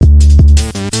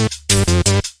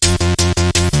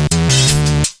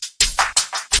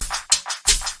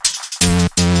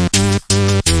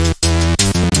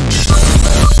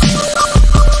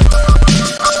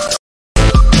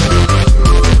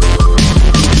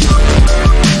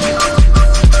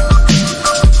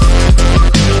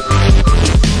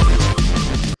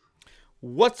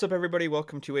What's up, everybody?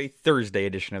 Welcome to a Thursday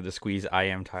edition of The Squeeze. I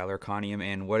am Tyler Conium,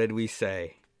 and what did we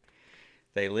say?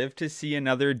 They live to see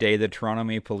another day. The Toronto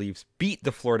Maple Leafs beat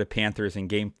the Florida Panthers in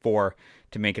Game 4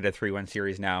 to make it a 3-1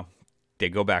 series now. They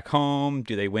go back home.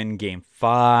 Do they win Game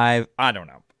 5? I don't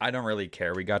know. I don't really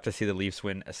care. We got to see the Leafs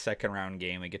win a second-round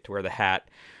game. We get to wear the hat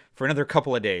for another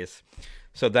couple of days.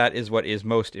 So that is what is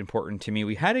most important to me.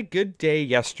 We had a good day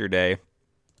yesterday.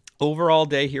 Overall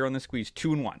day here on The Squeeze,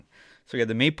 2-1. So we had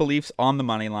the Maple Leafs on the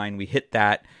money line. We hit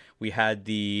that. We had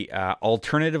the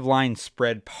alternative line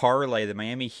spread parlay, the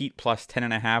Miami Heat plus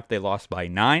 10.5. They lost by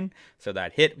 9, so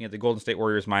that hit. We had the Golden State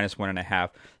Warriors minus 1.5.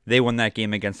 They won that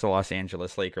game against the Los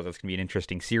Angeles Lakers. That's going to be an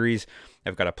interesting series.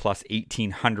 I've got a plus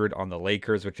 1,800 on the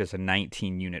Lakers, which is a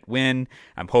 19-unit win.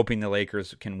 I'm hoping the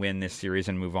Lakers can win this series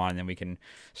and move on, and then we can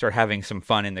start having some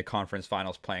fun in the conference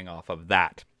finals playing off of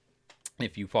that.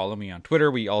 If you follow me on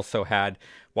Twitter, we also had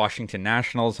Washington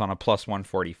Nationals on a plus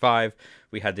 145.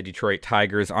 We had the Detroit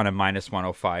Tigers on a minus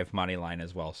 105 money line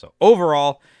as well. So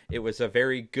overall, it was a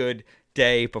very good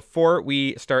day. Before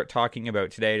we start talking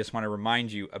about today, I just want to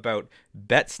remind you about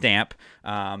BetStamp.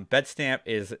 BetStamp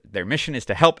is their mission is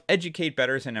to help educate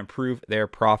bettors and improve their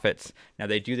profits. Now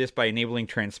they do this by enabling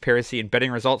transparency in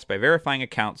betting results by verifying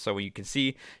accounts. So you can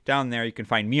see down there, you can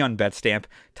find me on BetStamp.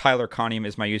 Tyler Conium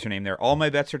is my username there. All my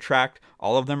bets are tracked.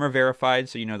 All of them are verified,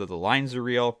 so you know that the lines are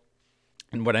real.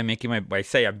 And what I'm making I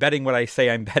say I'm betting what I say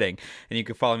I'm betting, and you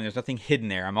can follow me. There's nothing hidden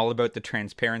there. I'm all about the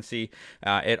transparency.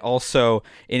 It also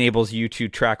enables you to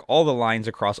track all the lines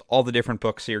across all the different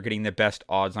books, so you're getting the best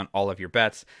odds on all of your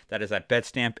bets. That is at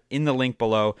BetStamp. In the link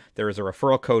below, there is a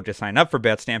referral code to sign up for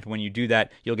BetStamp, and when you do that,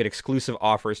 you'll get exclusive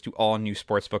offers to all new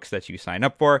sports books that you sign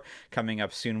up for. Coming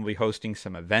up soon, we'll be hosting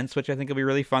some events, which I think will be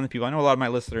really fun. I know a lot of my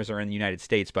listeners are in the United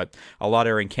States, but a lot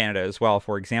are in Canada as well.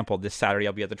 For example, this Saturday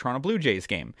I'll be at the Toronto Blue Jays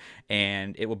game, and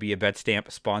it will be a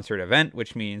BetStamp sponsored event,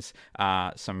 which means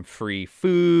some free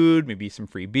food, maybe some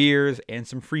free beers, and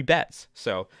some free bets.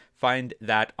 So find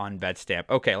that on BetStamp.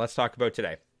 Okay, let's talk about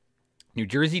today. New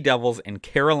Jersey Devils and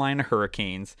Carolina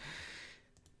Hurricanes.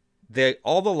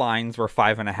 All the lines were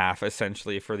 5.5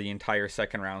 essentially for the entire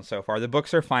second round so far. The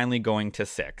books are finally going to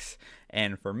 6.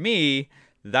 And for me,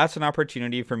 that's an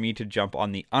opportunity for me to jump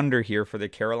on the under here for the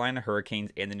Carolina Hurricanes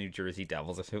and the New Jersey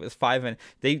Devils. If it was 5, and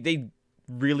they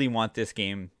really want this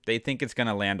game. They think it's going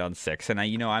to land on 6. And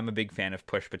I'm a big fan of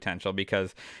push potential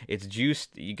because it's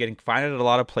juiced. You can find it at a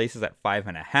lot of places at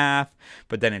 5.5,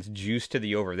 but then it's juiced to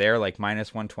the over there, like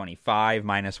minus 125,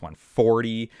 minus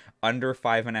 140. Under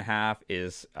 5.5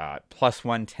 is plus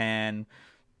 110,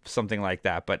 something like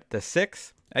that. But the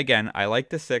 6, again, I like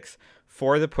the 6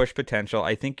 for the push potential.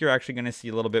 I think you're actually going to see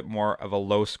a little bit more of a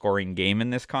low scoring game in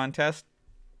this contest.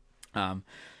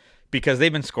 Because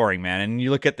they've been scoring, man. And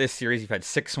you look at this series, you've had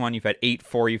 6-1, you've had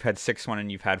 8-4, you've had 6-1,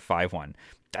 and you've had 5-1.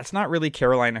 That's not really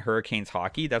Carolina Hurricanes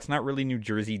hockey. That's not really New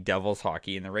Jersey Devils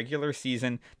hockey. In the regular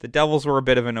season, the Devils were a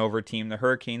bit of an over team. The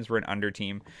Hurricanes were an under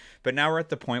team. But now we're at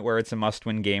the point where it's a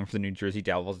must-win game for the New Jersey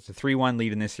Devils. It's a 3-1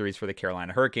 lead in this series for the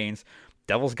Carolina Hurricanes.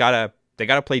 Devils gotta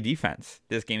play defense.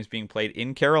 This game's being played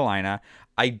in Carolina.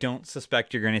 I don't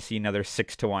suspect you're going to see another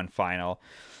 6-1 final.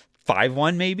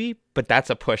 5-1 maybe, but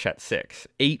that's a push at 6.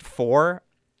 8-4,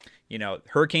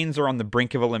 Hurricanes are on the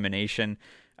brink of elimination.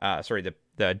 The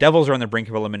Devils are on the brink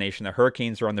of elimination. The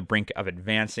Hurricanes are on the brink of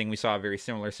advancing. We saw a very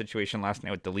similar situation last night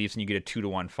with the Leafs, and you get a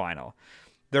 2-1 final.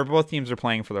 Both teams are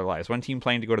playing for their lives. One team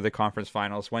playing to go to the conference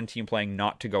finals, one team playing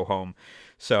not to go home.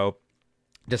 So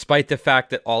despite the fact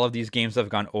that all of these games have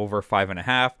gone over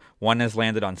 5.5, one has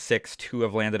landed on 6, 2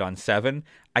 have landed on 7,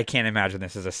 I can't imagine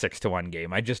this is a 6-1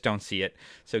 game. I just don't see it.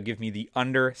 So give me the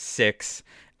under 6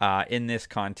 in this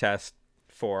contest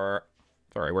for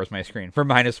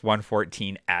minus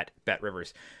 114 at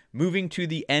BetRivers. Moving to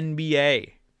the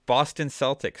NBA, Boston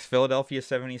Celtics, Philadelphia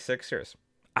 76ers.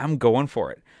 I'm going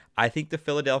for it. I think the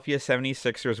Philadelphia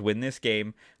 76ers win this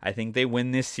game. I think they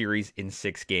win this series in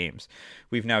 6 games.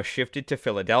 We've now shifted to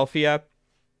Philadelphia,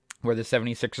 where the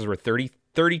 76ers were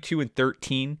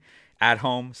 32-13 at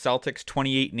home. Celtics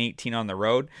 28-18 on the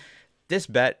road. This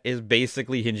bet is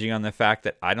basically hinging on the fact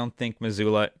that I don't think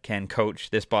Mazzulla can coach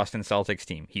this Boston Celtics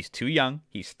team. He's too young.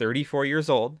 He's 34 years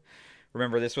old.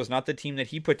 Remember, this was not the team that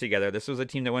he put together. This was a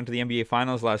team that went to the NBA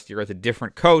Finals last year with a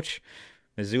different coach.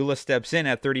 Mazzulla steps in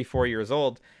at 34 years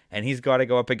old, and he's got to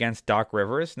go up against Doc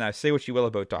Rivers. Now, say what you will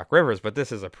about Doc Rivers, but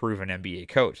this is a proven NBA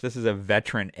coach. This is a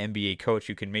veteran NBA coach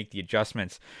who can make the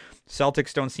adjustments.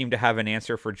 Celtics don't seem to have an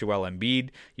answer for Joel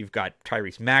Embiid. You've got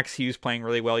Tyrese Maxey, who's playing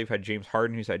really well. You've had James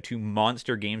Harden, who's had 2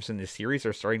 monster games in this series.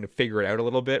 They're starting to figure it out a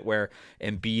little bit, where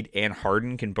Embiid and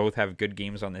Harden can both have good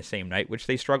games on the same night, which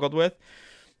they struggled with.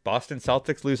 Boston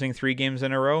Celtics losing 3 games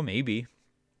in a row, maybe.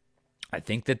 I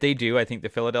think that they do. I think the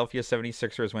Philadelphia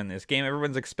 76ers win this game.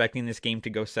 Everyone's expecting this game to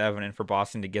go 7 and for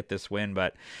Boston to get this win,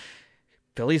 but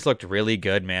Philly's looked really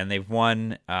good, man. They've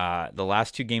won the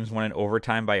last 2 games, won in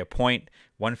overtime by a point,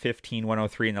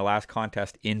 115-103 in the last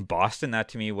contest in Boston. That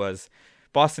to me was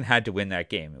Boston had to win that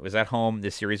game. It was at home.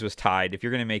 The series was tied. If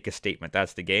you're going to make a statement,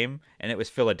 that's the game. And it was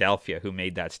Philadelphia who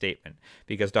made that statement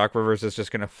because Doc Rivers is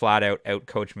just going to flat out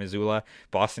coach Missoula.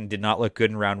 Boston did not look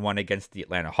good in round 1 against the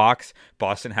Atlanta Hawks.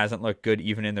 Boston hasn't looked good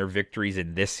even in their victories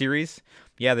in this series.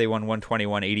 Yeah, they won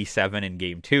 121-87 in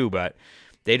game 2, but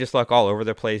they just look all over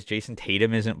the place. Jason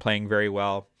Tatum isn't playing very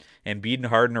well. And Embiid and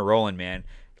Harden are rolling, man.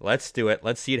 Let's do it.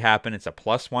 Let's see it happen. It's a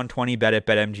plus 120 bet at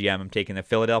BetMGM. I'm taking the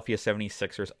Philadelphia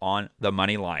 76ers on the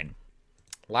money line.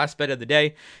 Last bet of the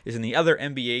day is in the other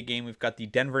NBA game. We've got the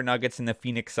Denver Nuggets and the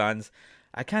Phoenix Suns.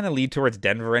 I kind of lead towards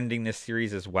Denver ending this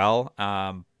series as well.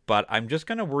 But I'm just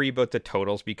going to worry about the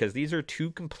totals because these are 2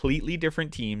 completely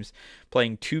different teams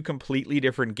playing 2 completely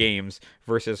different games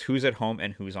versus who's at home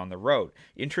and who's on the road.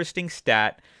 Interesting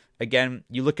stat. Again,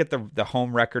 you look at the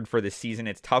home record for this season.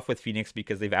 It's tough with Phoenix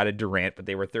because they've added Durant, but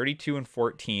they were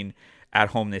 32-14 at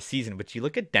home this season. But you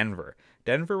look at Denver.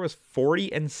 Denver was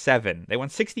 40-7. They won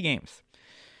 60 games.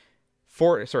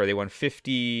 They won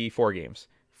 54 games.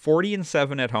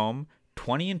 40-7 at home,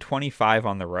 20-25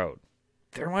 on the road.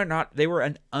 They were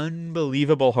an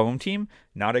unbelievable home team,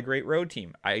 not a great road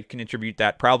team. I can attribute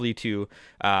that probably to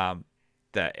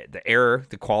the air,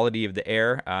 the quality of the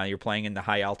air. You're playing in the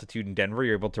high altitude in Denver.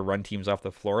 You're able to run teams off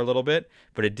the floor a little bit,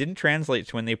 but it didn't translate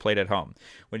to when they played at home.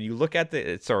 When you look at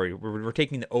we're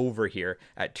taking the over here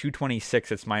at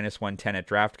 226. It's minus 110 at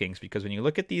DraftKings because when you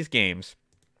look at these games,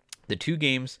 the 2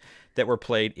 games that were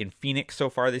played in Phoenix so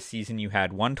far this season, you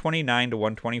had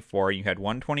 129-124, you had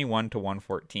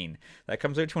 121-114. That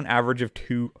comes out to an average of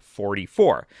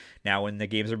 244. Now, when the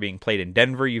games are being played in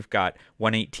Denver, you've got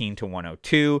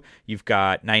 118-102, you've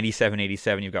got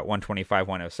 97-87, you've got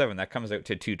 125-107. That comes out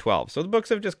to 212. So the books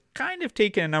have just kind of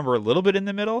taken a number a little bit in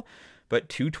the middle, but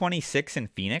 226 in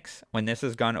Phoenix when this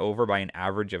has gone over by an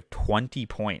average of 20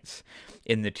 points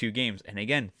in the 2 games. And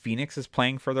again, Phoenix is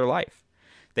playing for their life.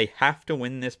 They have to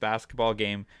win this basketball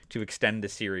game to extend the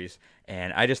series.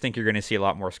 And I just think you're going to see a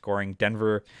lot more scoring.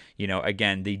 Denver,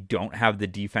 again, they don't have the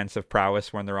defensive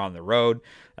prowess when they're on the road.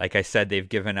 Like I said, they've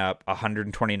given up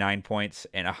 129 points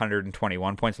and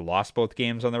 121 points, lost both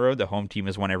games on the road. The home team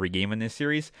has won every game in this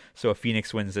series. So if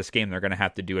Phoenix wins this game, they're going to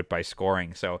have to do it by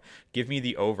scoring. So give me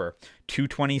the over.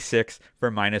 226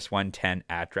 for minus 110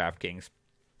 at DraftKings.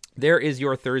 There is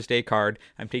your Thursday card.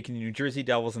 I'm taking the New Jersey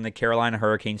Devils and the Carolina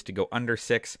Hurricanes to go under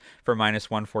 6 for minus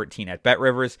 114 at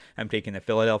BetRivers. I'm taking the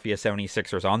Philadelphia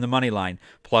 76ers on the money line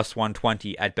plus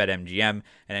 120 at BetMGM.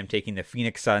 And I'm taking the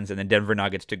Phoenix Suns and the Denver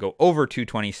Nuggets to go over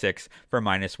 226 for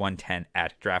minus 110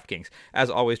 at DraftKings. As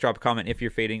always, drop a comment if you're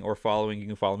fading or following. You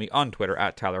can follow me on Twitter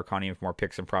at Tyler Connie for more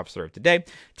picks and props throughout the day.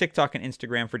 TikTok and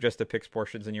Instagram for just the picks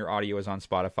portions, and your audio is on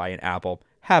Spotify and Apple.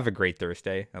 Have a great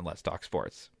Thursday, and let's talk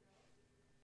sports.